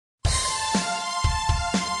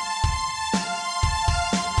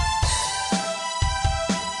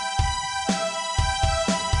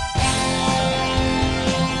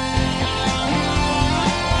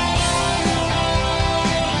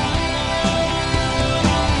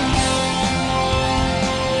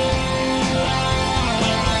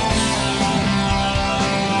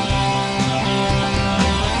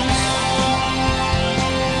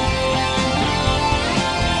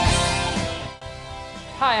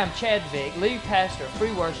am Chad Vick, lead pastor of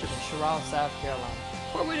FreeWorship in Cheraw, South Carolina,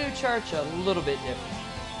 where we do church a little bit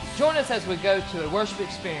different. Join us as we go to a worship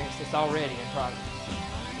experience that's already in progress.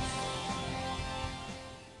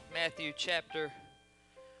 Matthew chapter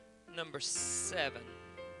number 7.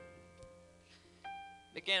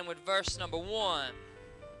 Begin with verse number 1.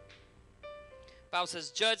 The Bible says,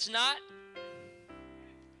 "Judge not."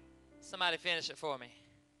 Somebody finish it for me.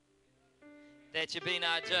 "That you be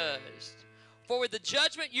not judged. For with the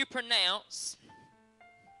judgment you pronounce,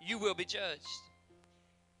 you will be judged.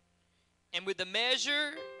 And with the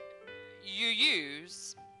measure you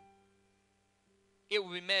use, it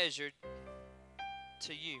will be measured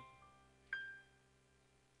to you."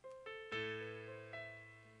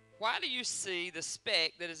 Why do you see the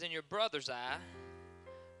speck that is in your brother's eye,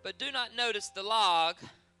 but do not notice the log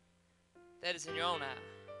that is in your own eye?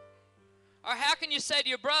 Or how can you say to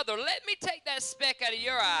your brother, "Let me take that speck out of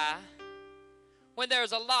your eye," when there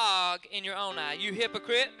is a log in your own eye? You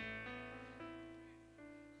hypocrite.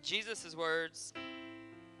 Jesus' words,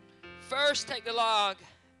 "First take the log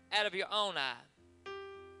out of your own eye,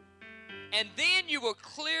 and then you will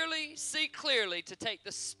see clearly to take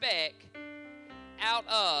the speck out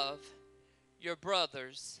of your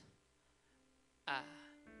brother's eye."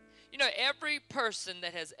 You know, every person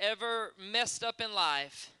that has ever messed up in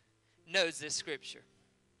life knows this scripture.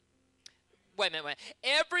 Wait a minute.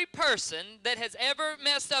 Every person that has ever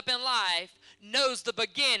messed up in life knows the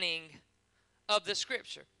beginning of the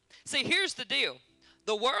scripture. See, here's the deal.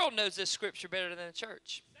 The world knows this scripture better than the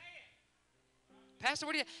church. Pastor,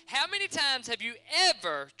 how many times have you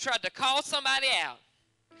ever tried to call somebody out?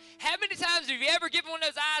 How many times have you ever given one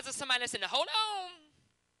of those eyes to somebody and said, "Hold on,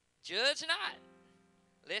 judge not,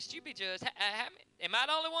 lest you be judged"? Am I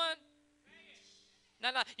the only one?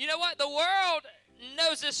 No. You know what? The world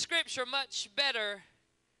knows this scripture much better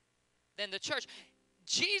than the church.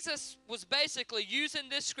 Jesus was basically using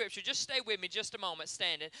this scripture. Just stay with me just a moment,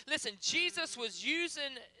 standing. Listen, Jesus was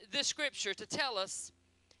using this scripture to tell us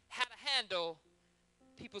how to handle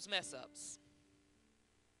people's mess-ups.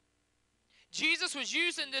 Jesus was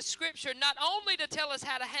using this scripture not only to tell us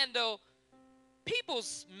how to handle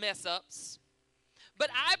people's mess-ups,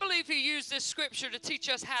 but I believe he used this scripture to teach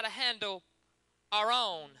us how to handle our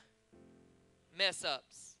own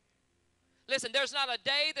mess-ups. Listen, there's not a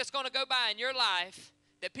day that's going to go by in your life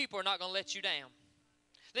that people are not going to let you down.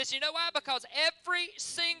 Listen, you know why? Because every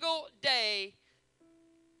single day,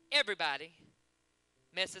 everybody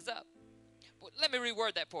messes up. Well, let me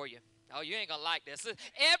reword that for you. Oh, you ain't going to like this.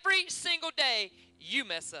 Every single day, you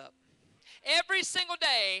mess up. Every single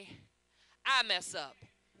day, I mess up.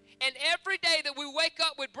 And every day that we wake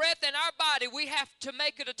up with breath in our body, we have to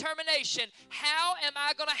make a determination. How am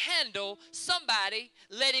I going to handle somebody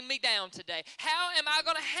letting me down today? How am I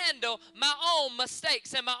going to handle my own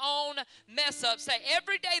mistakes and my own mess ups? Say,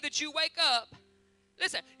 every day that you wake up,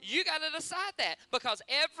 listen, you got to decide that, because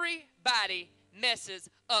everybody messes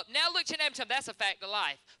up. Now look to your neighbor and tell them, that's a fact of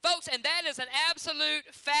life. Folks, and that is an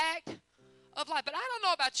absolute fact of life. But I don't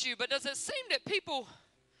know about you, but does it seem that people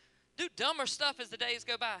do dumber stuff as the days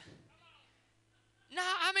go by? No,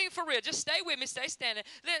 I mean for real. Just stay with me. Stay standing.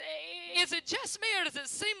 Is it just me, or does it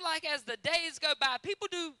seem like as the days go by, people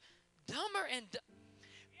do dumber and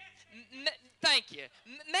thank you.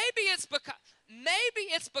 Maybe it's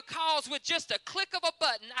because with just a click of a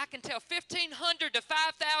button, I can tell 1,500 to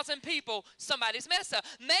 5,000 people somebody's messed up.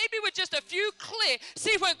 Maybe with just a few clicks.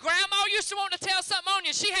 See, when Grandma used to want to tell something on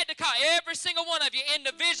you, she had to call every single one of you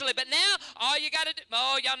individually. But now, all you got to do,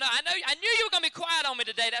 y'all know, I knew you were going to be quiet on me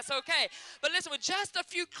today. That's okay. But listen, with just a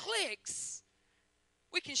few clicks,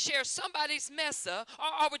 we can share somebody's mess up,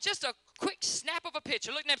 or with just a quick snap of a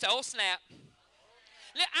picture. Look at them and say, "Oh, snap."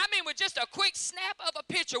 I mean, with just a quick snap of a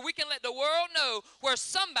picture, we can let the world know where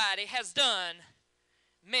somebody has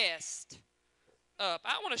messed up.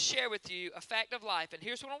 I want to share with you a fact of life, and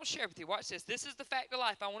here's what I want to share with you. Watch this. This is the fact of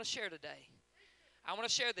life I want to share today. I want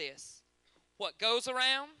to share this. What goes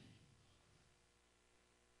around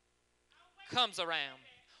comes around.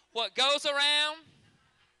 What goes around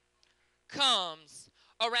comes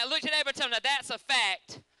around. Look at your neighbor and tell them, now that's a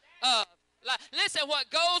fact of life. Listen, what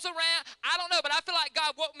goes around, I don't know, but I feel like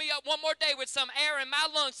God woke me up one more day with some air in my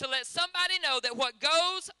lungs to let somebody know that what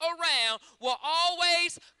goes around will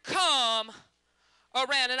always come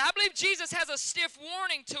around. And I believe Jesus has a stiff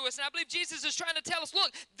warning to us, and I believe Jesus is trying to tell us,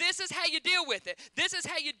 look, this is how you deal with it. This is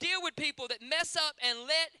how you deal with people that mess up and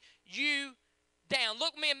let you down.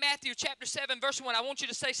 Look with me in Matthew chapter 7, verse 1. I want you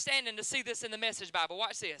to stay standing to see this in the Message Bible.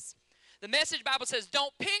 Watch this. The Message Bible says,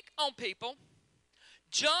 don't pick on people,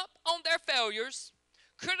 jump on their failures,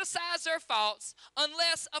 criticize their faults,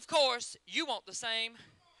 unless, of course, you want the same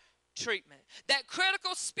treatment. That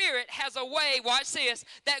critical spirit has a way, watch this,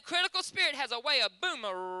 that critical spirit has a way of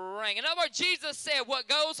boomerang. In other words, Jesus said, what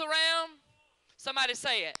goes around, somebody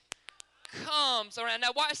say it, comes around.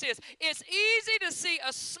 Now watch this. It's easy to see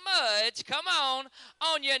a smudge, come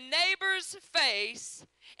on your neighbor's face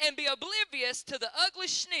and be oblivious to the ugly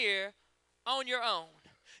sneer on your own.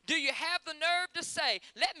 Do you have the nerve to say,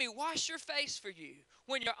 let me wash your face for you,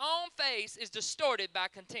 when your own face is distorted by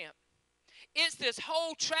contempt? It's this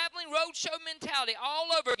whole traveling roadshow mentality all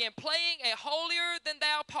over again, playing a holier than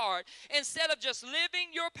thou part instead of just living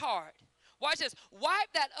your part. Watch this.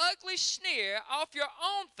 Wipe that ugly sneer off your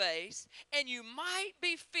own face, and you might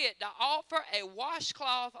be fit to offer a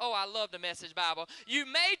washcloth. Oh, I love the Message Bible. You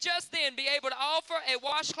may just then be able to offer a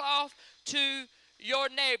washcloth to your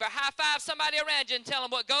neighbor. High five somebody around you and tell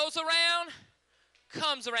them, what goes around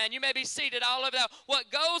comes around. You may be seated all over there. What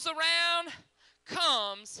goes around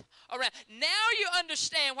comes around. Now you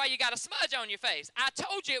understand why you got a smudge on your face. I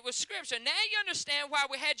told you it was scripture. Now you understand why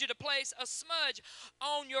we had you to place a smudge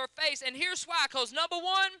on your face. And here's why. Because number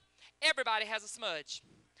one, everybody has a smudge.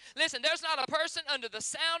 Listen, there's not a person under the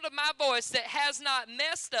sound of my voice that has not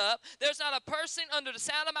messed up. There's not a person under the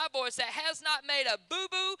sound of my voice that has not made a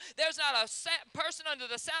boo-boo. There's not a person under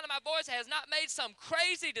the sound of my voice that has not made some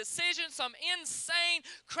crazy decision, some insane,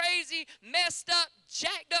 crazy, messed up,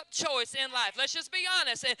 jacked up choice in life. Let's just be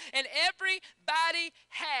honest. And everybody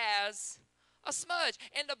has a smudge.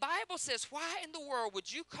 And the Bible says, why in the world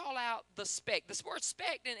would you call out the speck? This word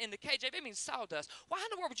speck in the KJV means sawdust. Why in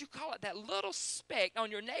the world would you call it that little speck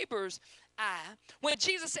on your neighbor's eye? When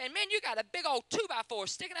Jesus said, man, you got a big old 2x4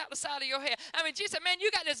 sticking out the side of your head. I mean, Jesus said, man,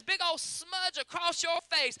 you got this big old smudge across your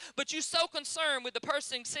face, but you're so concerned with the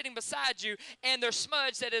person sitting beside you and their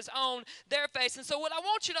smudge that is on their face. And so what I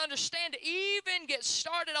want you to understand to even get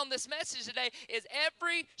started on this message today is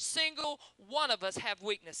every single one of us have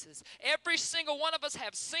weaknesses. Every single one of us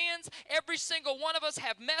have sins. Every single one of us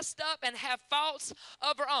have messed up and have faults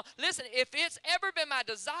of our own. Listen, if it's ever been my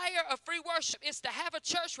desire of free worship, it's to have a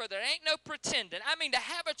church where there ain't no pretending. I mean, to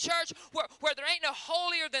have a church where there ain't no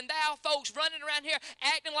holier than thou folks running around here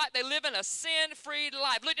acting like they live in a sin-free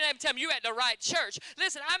life. Look at them and tell them you at the right church.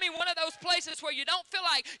 Listen, I mean one of those places where you don't feel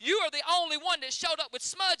like you are the only one that showed up with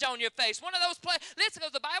smudge on your face. One of those places. Listen,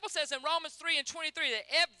 because the Bible says in Romans 3:23 that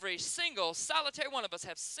every single solitary one of us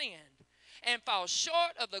have sinned and fall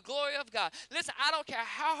short of the glory of God. Listen, I don't care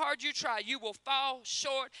how hard you try, you will fall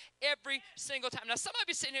short every single time. Now, some of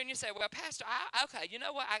you sitting here and you say, well, Pastor, okay, you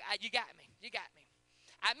know what? You got me. You got me.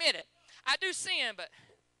 I admit it. I do sin, but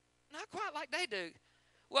not quite like they do.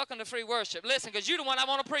 Welcome to Free Worship. Listen, because you're the one I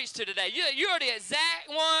want to preach to today. You're the exact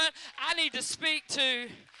one I need to speak to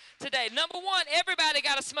today. Number one, everybody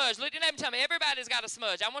got a smudge. Look at your name and tell me, everybody's got a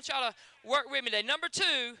smudge. I want y'all to work with me today. Number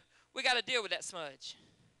two, we got to deal with that smudge.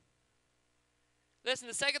 Listen,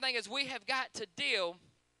 the second thing is we have got to deal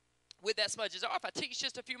with that smudge. Or if I teach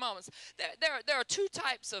just a few moments, there are two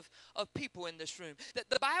types of people in this room.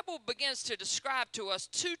 The Bible begins to describe to us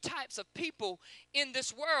two types of people in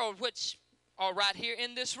this world, which are right here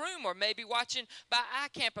in this room, or maybe watching by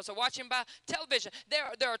iCampus or watching by television.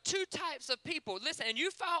 There are two types of people. Listen, and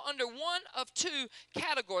you fall under one of two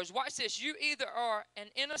categories. Watch this. You either are an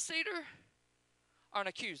interceder or an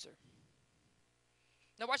accuser.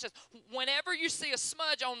 Now watch this. Whenever you see a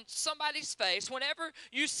smudge on somebody's face, whenever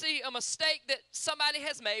you see a mistake that somebody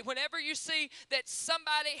has made, whenever you see that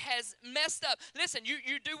somebody has messed up, listen, you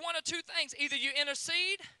do one of two things. Either you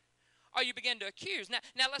intercede or you begin to accuse.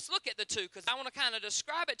 Now let's look at the two, because I want to kind of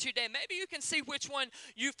describe it to you today. Maybe you can see which one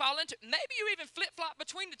you fall into. Maybe you even flip-flop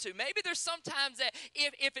between the two. Maybe there's sometimes that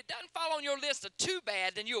if it doesn't fall on your list of too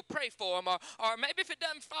bad, then you'll pray for them. Or maybe if it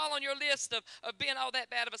doesn't fall on your list of being all that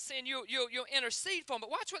bad of a sin, you'll intercede for them.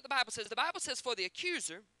 But watch what the Bible says. The Bible says, for the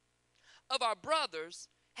accuser of our brothers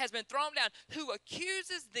has been thrown down, who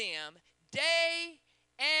accuses them day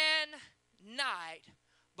and night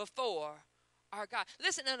before our God.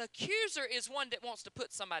 Listen, an accuser is one that wants to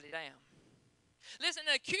put somebody down. Listen,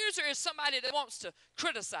 an accuser is somebody that wants to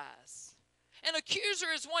criticize. An accuser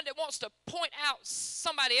is one that wants to point out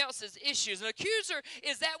somebody else's issues. An accuser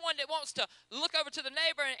is that one that wants to look over to the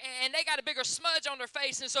neighbor and they got a bigger smudge on their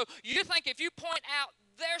face. And so you think if you point out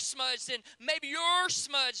their smudge, then maybe your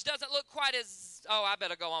smudge doesn't look quite as, oh, I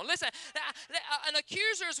better go on. Listen, an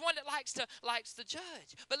accuser is one that likes to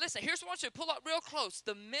judge. But listen, here's what I want you to pull up real close.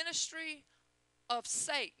 The ministry of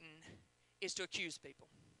Satan is to accuse people.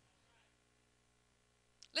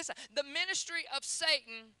 Listen, the ministry of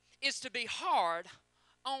Satan is to be hard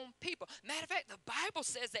on people. Matter of fact, the Bible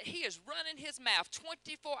says that he is running his mouth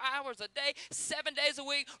 24 hours a day, 7 days a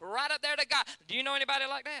week, right up there to God. Do you know anybody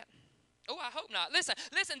like that? Oh, I hope not. Listen,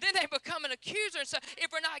 then they become an accuser. And so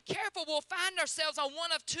if we're not careful, we'll find ourselves on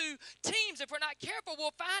one of two teams. If we're not careful,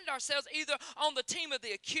 we'll find ourselves either on the team of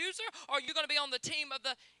the accuser or you're going to be on the team of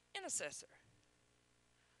the intercessor.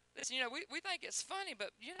 Listen, we think it's funny,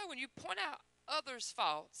 but when you point out others'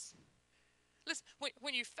 faults, listen,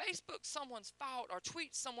 when you Facebook someone's fault or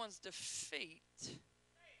tweet someone's defeat,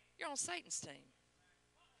 you're on Satan's team.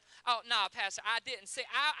 Oh no, Pastor, I didn't see.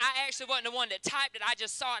 I actually wasn't the one that typed it. I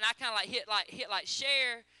just saw it, and I kind of hit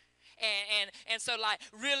share, and so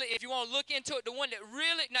really, if you want to look into it, the one that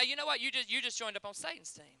really now you know what you just joined up on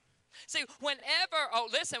Satan's team. See,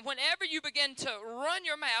 whenever you begin to run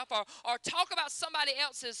your mouth or talk about somebody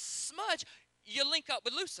else's smudge, you link up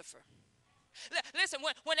with Lucifer. Listen,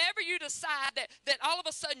 whenever you decide that all of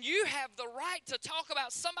a sudden you have the right to talk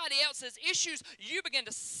about somebody else's issues, you begin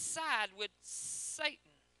to side with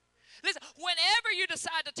Satan. Listen, whenever you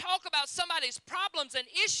decide to talk about somebody's problems and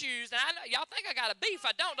issues, and I know y'all think I got a beef. I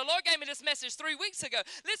don't. The Lord gave me this message 3 weeks ago.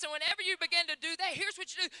 Listen, whenever you begin to do that, here's what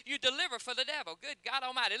you do. You deliver for the devil. Good God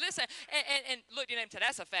Almighty. Listen, and look, your name,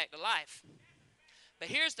 that's a fact of life. But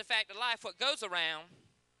here's the fact of life. What goes around,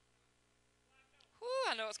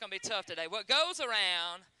 I know it's going to be tough today. What goes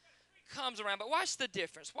around comes around. But watch the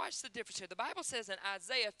difference. Watch the difference here. The Bible says in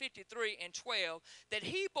Isaiah 53:12 that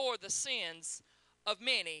he bore the sins of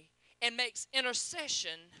many and makes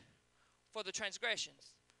intercession for the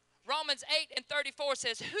transgressions. Romans 8:34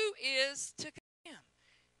 says, who is to condemn?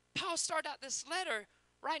 Paul started out this letter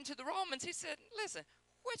writing to the Romans. He said, listen,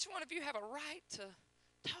 which one of you have a right to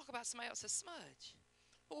talk about somebody else's smudge?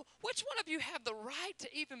 Well, which one of you have the right to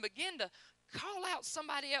even begin to call out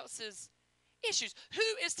somebody else's issues?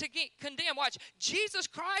 Who is to condemn? Watch, Jesus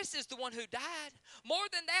Christ is the one who died. More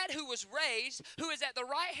than that, who was raised, who is at the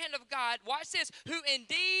right hand of God. Watch this, who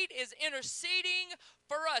indeed is interceding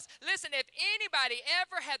for us. Listen, if anybody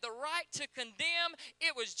ever had the right to condemn,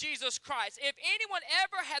 it was Jesus Christ. If anyone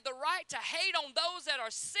ever had the right to hate on those that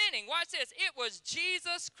are sinning, watch this, it was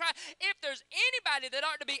Jesus Christ. If there's anybody that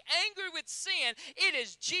ought to be angry with sin, it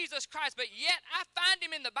is Jesus Christ. But yet I find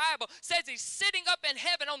him in the Bible, says he's sitting up in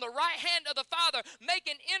heaven on the right hand of the Father,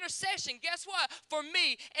 making intercession. Guess what? For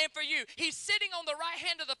me and for you. He's sitting on the right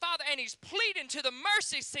hand of the Father and he's pleading to the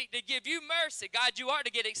mercy seat to give you mercy. God, you ought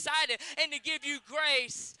to get excited and to give you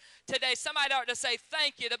grace today. Somebody ought to say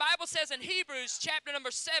thank you. The Bible says in Hebrews chapter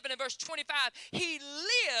number 7 and verse 25, he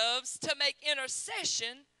lives to make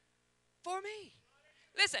intercession for me.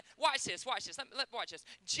 Listen, watch this. Watch this. Watch this.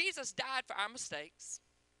 Jesus died for our mistakes.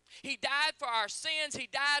 He died for our sins. He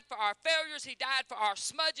died for our failures. He died for our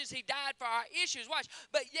smudges. He died for our issues. Watch.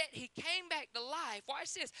 But yet he came back to life.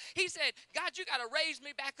 Watch this. He said, God, you got to raise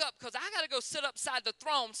me back up because I got to go sit upside the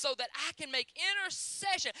throne so that I can make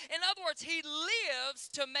intercession. In other words, he lives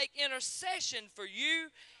to make intercession for you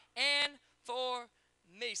and for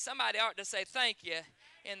me. Somebody ought to say thank you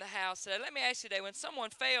in the house today. Let me ask you today, when someone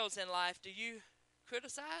fails in life, do you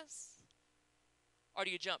criticize or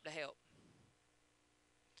do you jump to help?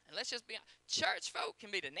 And let's just be honest, church folk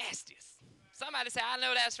can be the nastiest. Somebody say, I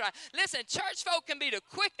know that's right. Listen, church folk can be the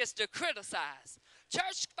quickest to criticize.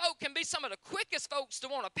 Church folk can be some of the quickest folks to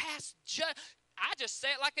want to pass judgment. I just say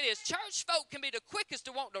it like it is. Church folk can be the quickest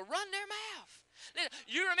to want to run their mouth.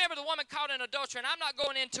 You remember the woman caught in adultery, and I'm not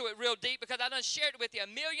going into it real deep because I done shared it with you a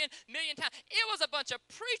million times. It was a bunch of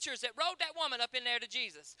preachers that rode that woman up in there to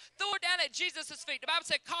Jesus, threw her down at Jesus' feet. The Bible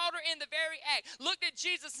said, called her in the very act, looked at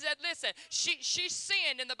Jesus and said, listen, she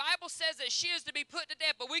sinned, and the Bible says that she is to be put to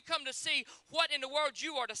death, but we come to see what in the world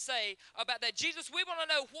you are to say about that. Jesus, we want to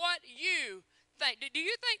know what you think. Do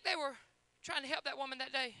you think they were trying to help that woman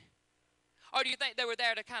that day? Or do you think they were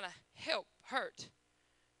there to kind of help hurt?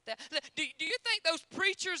 Do you think those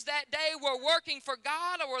preachers that day were working for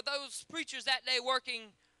God, or were those preachers that day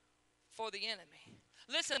working for the enemy?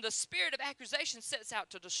 Listen, the spirit of accusation sets out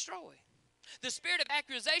to destroy. The spirit of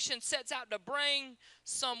accusation sets out to bring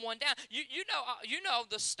someone down. You know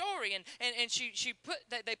the story, and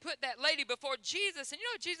they put that lady before Jesus, and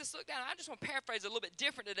Jesus looked down. I just want to paraphrase a little bit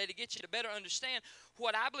different today to get you to better understand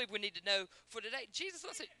what I believe we need to know for today. Jesus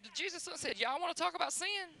said, y'all want to talk about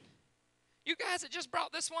sin? You guys that just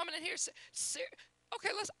brought this woman in here, okay,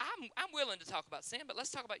 I'm willing to talk about sin, but let's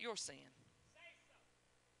talk about your sin.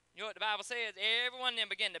 You know what the Bible says? Everyone then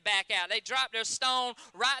began to back out. They dropped their stone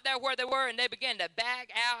right there where they were, and they began to back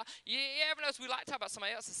out. You ever notice we like to talk about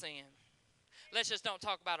somebody else's sin? Let's just don't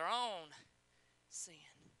talk about our own sin.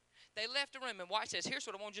 They left the room, and watch this. Here's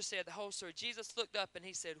what I want you to say the whole story. Jesus looked up, and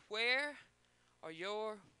he said, where are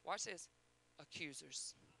your, watch this,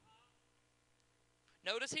 accusers?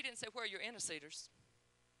 Notice he didn't say, where are your interceders?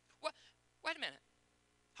 What? Wait a minute.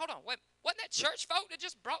 hold on, wait, wasn't that church folk that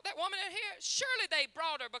just brought that woman in here? Surely they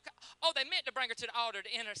brought her because, oh, they meant to bring her to the altar to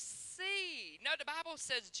intercede. No, the Bible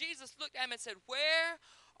says Jesus looked at him and said, where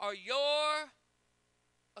are your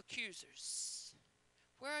accusers?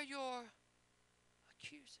 Where are your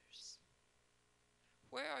accusers?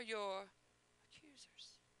 Where are your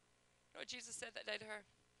accusers? You know what Jesus said that day to her?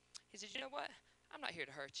 He said, you know what? I'm not here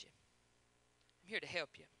to hurt you. I'm here to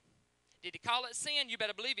help you. Did he call it sin? You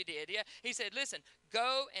better believe he did. Yeah. He said, listen,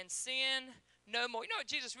 go and sin no more. You know what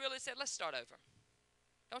Jesus really said? Let's start over.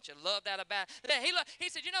 Don't you love that about it? He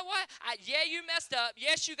said, you know what? Yeah, you messed up.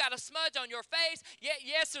 Yes, you got a smudge on your face. Yeah,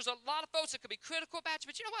 yes, there's a lot of folks that could be critical about you.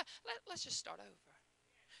 But you know what? Let's just start over.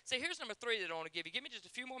 See, here's number 3 that I want to give you. Give me just a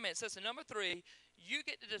few more minutes. Listen, number 3, you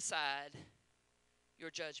get to decide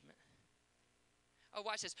your judgment. Oh,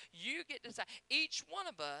 watch this. You get to decide. Each one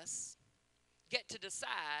of us get to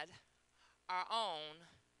decide our own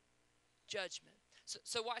judgment.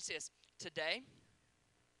 So watch this. Today,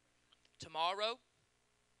 tomorrow,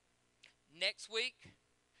 next week,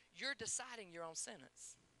 you're deciding your own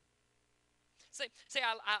sentence. See,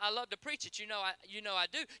 I love to preach it. You know I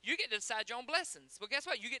do. You get to decide your own blessings. Well, guess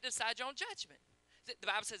what? You get to decide your own judgment. The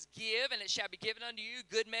Bible says, give, and it shall be given unto you.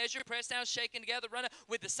 Good measure, pressed down, shaken together, run up.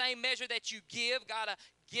 With the same measure that you give, God will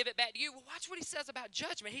give it back to you. Well, watch what he says about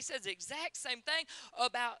judgment. He says the exact same thing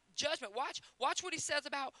about judgment. Watch what he says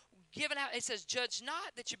about giving out. It says, judge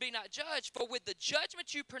not that you be not judged. For with the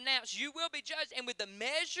judgment you pronounce, you will be judged. And with the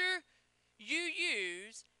measure you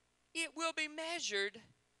use, it will be measured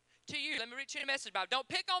to you. Let me read you the message, Bible. Don't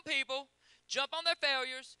pick on people. Jump on their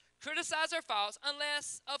failures. Criticize their faults,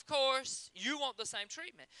 unless, of course, you want the same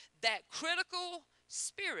treatment. That critical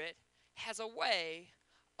spirit has a way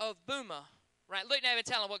of boomer, right? Look at him and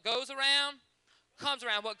tell him what goes around comes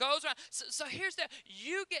around. What goes around. So here's the,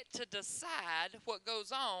 you get to decide what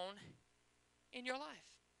goes on in your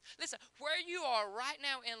life. Listen, where you are right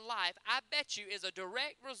now in life, I bet you is a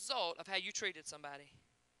direct result of how you treated somebody.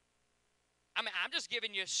 I mean, I'm just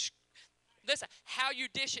giving you listen, how you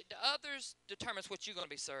dish it to others determines what you're going to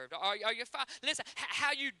be served. Listen,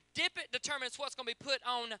 how you dip it determines what's going to be put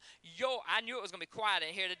on your. I knew it was going to be quiet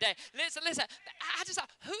in here today. Listen. I just thought,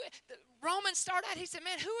 Romans started out. He said,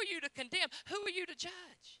 "Man, who are you to condemn? Who are you to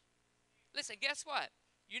judge?" Listen, guess what?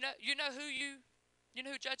 You know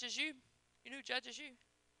who judges you. You know who judges you.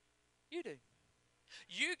 You do.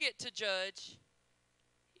 You get to judge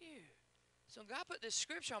you. So when God put this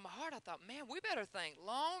scripture on my heart, I thought, man, we better think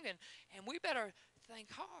long and we better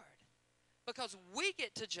think hard. Because we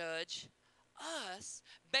get to judge us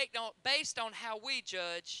based on how we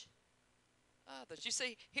judge others. You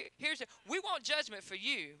see, we want judgment for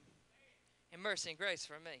you and mercy and grace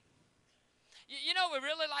for me. You know what we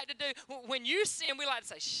really like to do? When you sin, we like to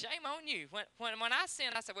say, shame on you. When I sin,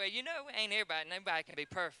 I say, well, ain't nobody can be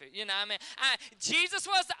perfect. You know what I mean? Jesus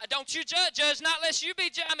was, don't you judge not lest you be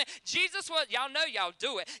judged. I mean, Jesus was, y'all know y'all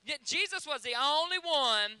do it. Jesus was the only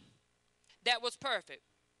one that was perfect.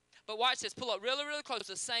 But watch this, pull up really, really close.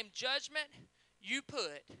 The same judgment you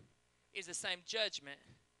put is the same judgment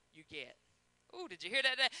you get. Oh, did you hear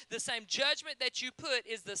that? The same judgment that you put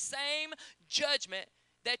is the same judgment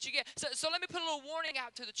that you get. So let me put a little warning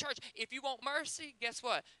out to the church. If you want mercy, guess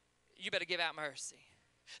what? You better give out mercy.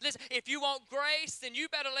 Listen, if you want grace, then you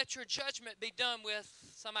better let your judgment be done with,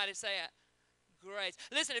 somebody say it, grace.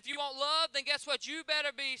 Listen, if you want love, then guess what? You better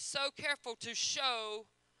be so careful to show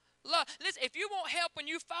love. Listen, if you want help when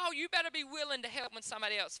you fall, you better be willing to help when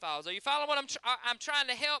somebody else falls. Are you following what I'm trying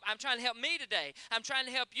to help? I'm trying to help me today. I'm trying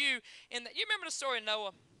to help you. You remember the story of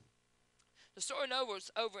Noah? The story of Noah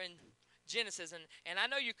was over in Genesis, and I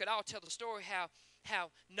know you could all tell the story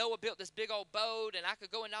how Noah built this big old boat, and I could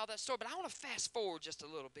go into all that story, but I want to fast forward just a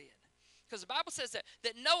little bit. Because the Bible says that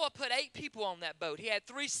Noah put 8 people on that boat. He had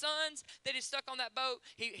 3 sons that he stuck on that boat.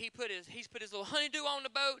 He put his little honeydew on the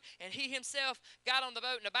boat, and he himself got on the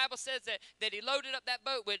boat. And the Bible says that he loaded up that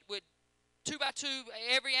boat with 2 by 2,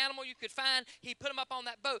 every animal you could find. He put them up on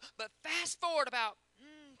that boat. But fast forward about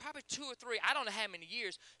probably 2 or 3, I don't know how many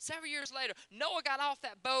years, several years later, Noah got off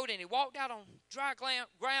that boat and he walked out on dry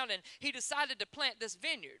ground and he decided to plant this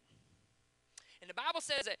vineyard. And the Bible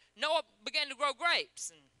says that Noah began to grow grapes.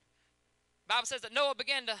 And the Bible says that Noah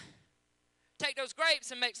began to take those grapes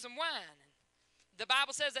and make some wine. And the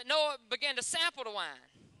Bible says that Noah began to sample the wine.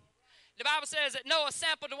 The Bible says that Noah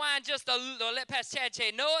sampled the wine just a little. Let Pastor Chad say,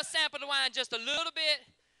 Noah sampled the wine just a little bit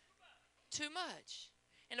too much.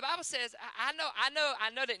 And the Bible says, I know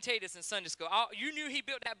they didn't tell you this in Sunday school. You knew he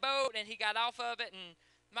built that boat and he got off of it. And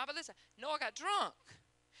the Bible, listen, Noah got drunk.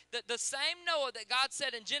 The same Noah that God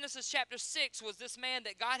said in Genesis chapter 6 was this man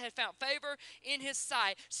that God had found favor in his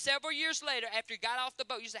sight. Several years later, after he got off the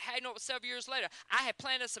boat, you say, hey, you know what, several years later, I had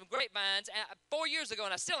planted some grapevines 4 years ago,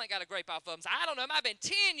 and I still ain't got a grape off of them. So I don't know, it might have been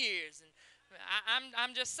 10 years. And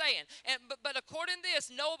I'm just saying. But according to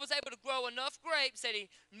this, Noah was able to grow enough grapes that he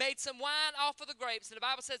made some wine off of the grapes. And the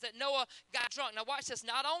Bible says that Noah got drunk. Now watch this.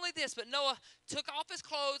 Not only this, but Noah took off his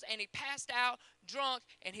clothes and he passed out drunk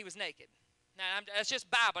and he was naked. Now that's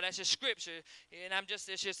just Bible. That's just scripture. And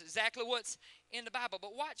it's just exactly what's in the Bible.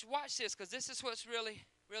 But watch this, because this is what's really,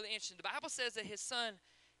 really interesting. The Bible says that his son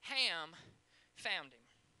Ham found him.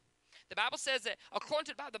 The Bible says that, according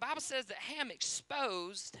to the Bible says that Ham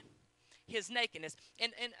exposed his nakedness.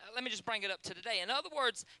 And let me just bring it up to today. In other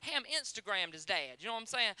words, Ham Instagrammed his dad. You know what I'm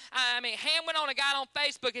saying? I mean, Ham went on and got on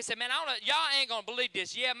Facebook and said, man, y'all ain't going to believe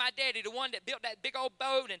this. Yeah, my daddy, the one that built that big old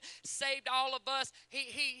boat and saved all of us,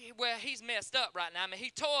 he's messed up right now. I mean,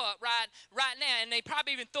 he tore up right now, and they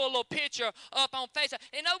probably even threw a little picture up on Facebook.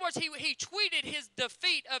 In other words, he tweeted his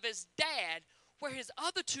defeat of his dad, where his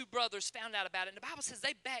other two brothers found out about it. And the Bible says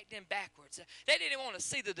they backed him backwards. They didn't want to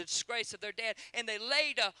see the disgrace of their dad, and they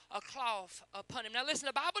laid a cloth upon him. Now listen,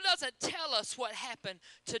 the Bible doesn't tell us what happened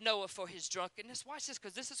to Noah for his drunkenness. Watch this,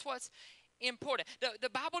 because this is what's important. The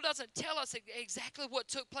Bible doesn't tell us exactly what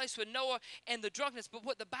took place with Noah and the drunkenness, but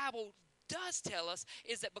what the Bible does tell us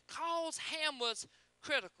is that because Ham was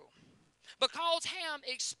critical, because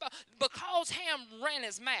Ham ran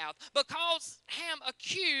his mouth, because Ham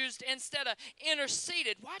accused instead of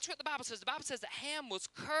interceded. Watch what the Bible says. The Bible says that Ham was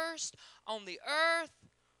cursed on the earth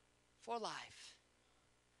for life.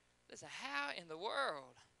 Listen, how in the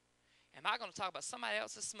world am I going to talk about somebody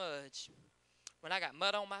else's smudge when I got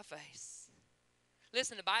mud on my face?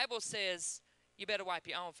 Listen, the Bible says you better wipe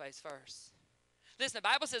your own face first. Listen, the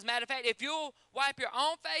Bible says, matter of fact, if you'll wipe your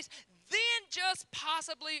own face, then just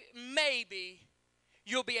possibly, maybe,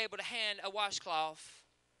 you'll be able to hand a washcloth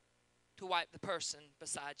to wipe the person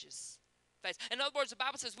beside you's face. In other words, the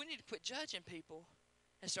Bible says we need to quit judging people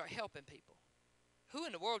and start helping people. Who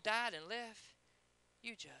in the world died and left?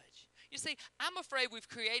 You judge. You see, I'm afraid we've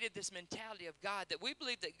created this mentality of God that we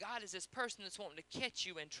believe that God is this person that's wanting to catch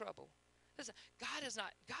you in trouble. Listen,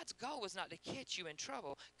 God's goal is not to catch you in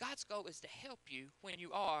trouble. God's goal is to help you when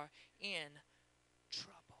you are in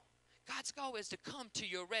trouble. God's goal is to come to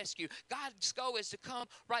your rescue. God's goal is to come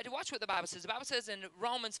right to watch what the Bible says. The Bible says in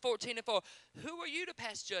Romans 14:4, who are you to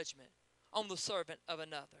pass judgment on the servant of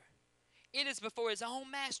another? It is before his own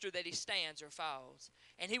master that he stands or falls,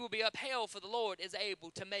 and he will be upheld, for the Lord is able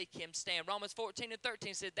to make him stand. Romans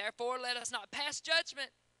 14:13 said, therefore let us not pass judgment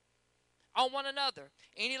on one another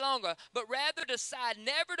any longer, but rather decide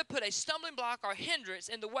never to put a stumbling block or hindrance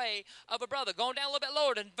in the way of a brother. Going down a little bit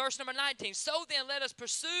lower in verse number 19. So then let us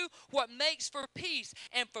pursue what makes for peace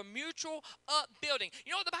and for mutual upbuilding.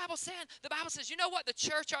 You know what the Bible said? The Bible says, you know what the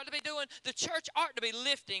church ought to be doing? The church ought to be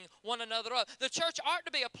lifting one another up. The church ought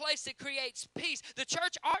to be a place that creates peace. The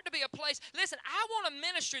church ought to be a place. Listen, I want a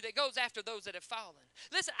ministry that goes after those that have fallen.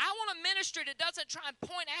 Listen, I want a ministry that doesn't try and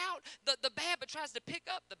point out the bad, but tries to pick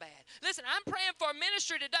up the bad. Listen, I'm praying for a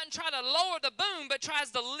ministry that doesn't try to lower the boom, but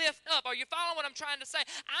tries to lift up. Are you following what I'm trying to say?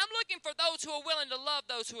 I'm looking for those who are willing to love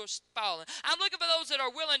those who are fallen. I'm looking for those that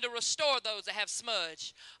are willing to restore those that have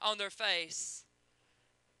smudge on their face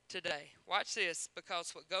today. Watch this,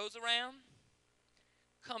 because what goes around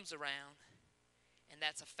comes around, and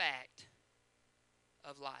that's a fact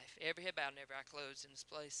of life. Every head bowed and every eye closed in this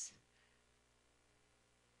place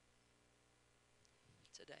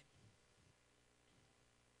today.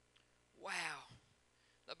 Wow,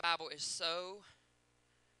 the Bible is so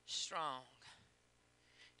strong.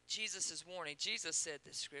 Jesus is warning. Jesus said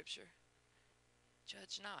this scripture,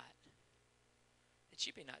 judge not, that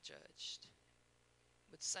you be not judged.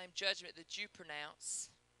 With the same judgment that you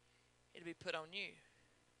pronounce, it'll be put on you.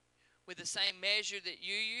 With the same measure that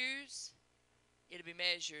you use, it'll be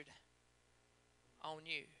measured on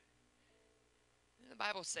you. And the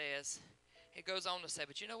Bible says, it goes on to say,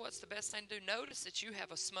 but you know what's the best thing to do? Notice that you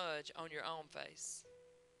have a smudge on your own face.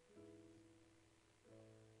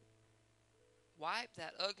 Wipe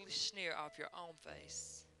that ugly sneer off your own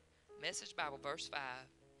face. Message Bible, verse 5.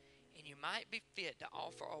 And you might be fit to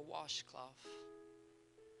offer a washcloth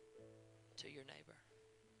to your neighbor.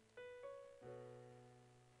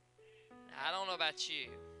 Now, I don't know about you,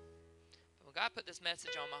 but when God put this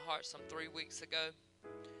message on my heart some 3 weeks ago,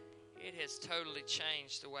 it has totally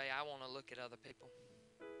changed the way I want to look at other people.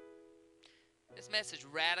 This message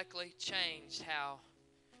radically changed how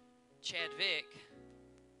Chad Vick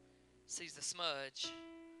sees the smudge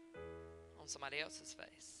on somebody else's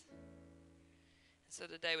face. And so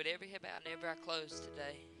today, with every head bowed and every eye closed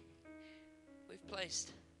today, We've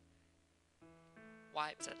placed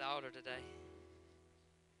wipes at the altar today.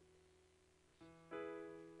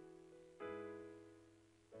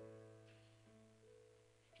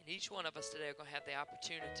 And each one of us today are going to have the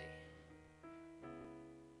opportunity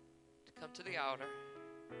to come to the altar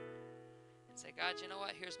and say, God, you know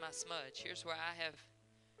what? Here's my smudge. Here's where I have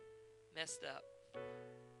messed up.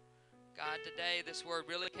 God, today this word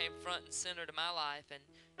really came front and center to my life. And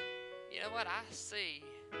you know what? I see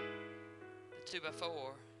the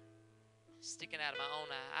 2x4 sticking out of my own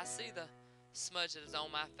eye. I see the smudge that is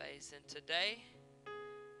on my face. And today,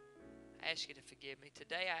 I ask you to forgive me.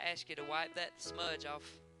 Today, I ask you to wipe that smudge off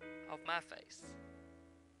my face.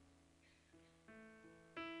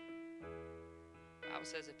 The Bible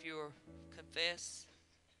says if you confess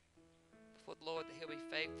before the Lord that He'll be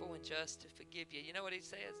faithful and just to forgive you. You know what He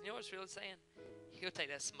says? You know what it's really saying? He'll take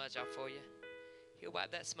that smudge off for you. He'll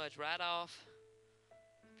wipe that smudge right off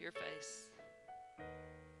of your face.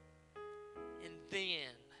 And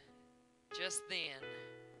then, just then,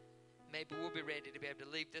 maybe we'll be ready to be able to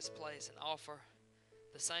leave this place and offer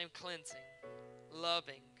the same cleansing,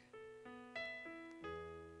 loving,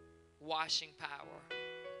 washing power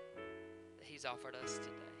that He's offered us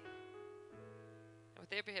today. And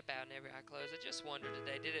with every head bowed and every eye closed, I just wonder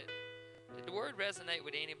today, did the word resonate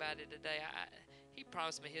with anybody today? He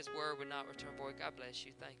promised me His word would not return void. God bless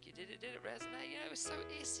you. Thank you. Did it resonate? You know, it's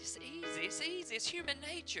just easy. It's easy. It's human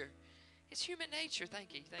nature. It's human nature.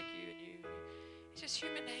 Thank you. Thank you. And you. It's just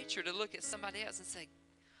human nature to look at somebody else and say,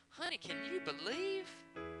 honey, can you believe?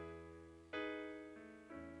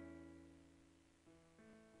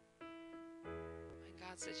 And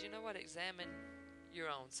God says, you know what? Examine your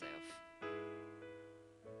own self.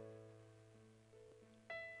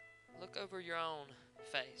 Look over your own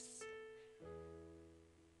face.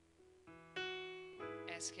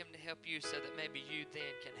 Ask Him to help you so that maybe you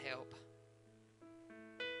then can help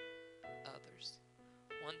others.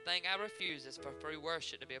 One thing I refuse is for free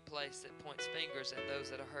worship to be a place that points fingers at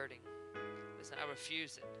those that are hurting. Listen, I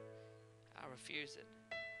refuse it. I refuse it.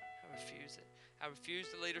 I refuse it. I refuse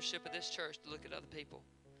the leadership of this church to look at other people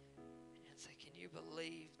and say, can you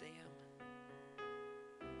believe them?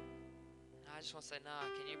 And I just want to say, nah,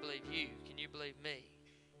 can you believe you? Can you believe me?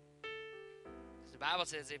 Because the Bible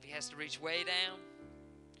says if He has to reach way down,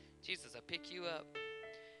 Jesus will pick you up.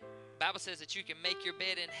 The Bible says that you can make your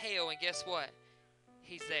bed in hell, and guess what?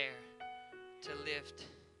 He's there to lift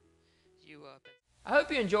you up. I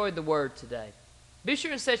hope you enjoyed the word today. Be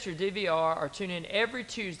sure to set your DVR or tune in every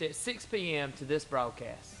Tuesday at 6 p.m. to this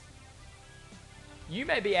broadcast. You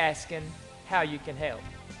may be asking how you can help.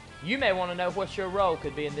 You may want to know what your role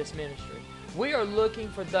could be in this ministry. We are looking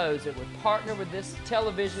for those that would partner with this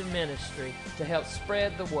television ministry to help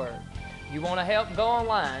spread the word. You want to help? Go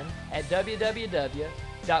online at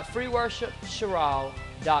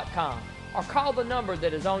www.freeworshipcheraw.com or call the number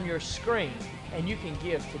that is on your screen and you can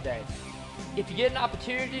give today. If you get an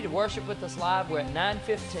opportunity to worship with us live, we're at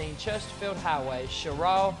 915 Chesterfield Highway,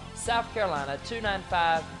 Cheraw, South Carolina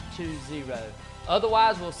 29520.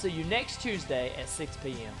 Otherwise, we'll see you next Tuesday at 6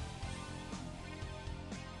 p.m.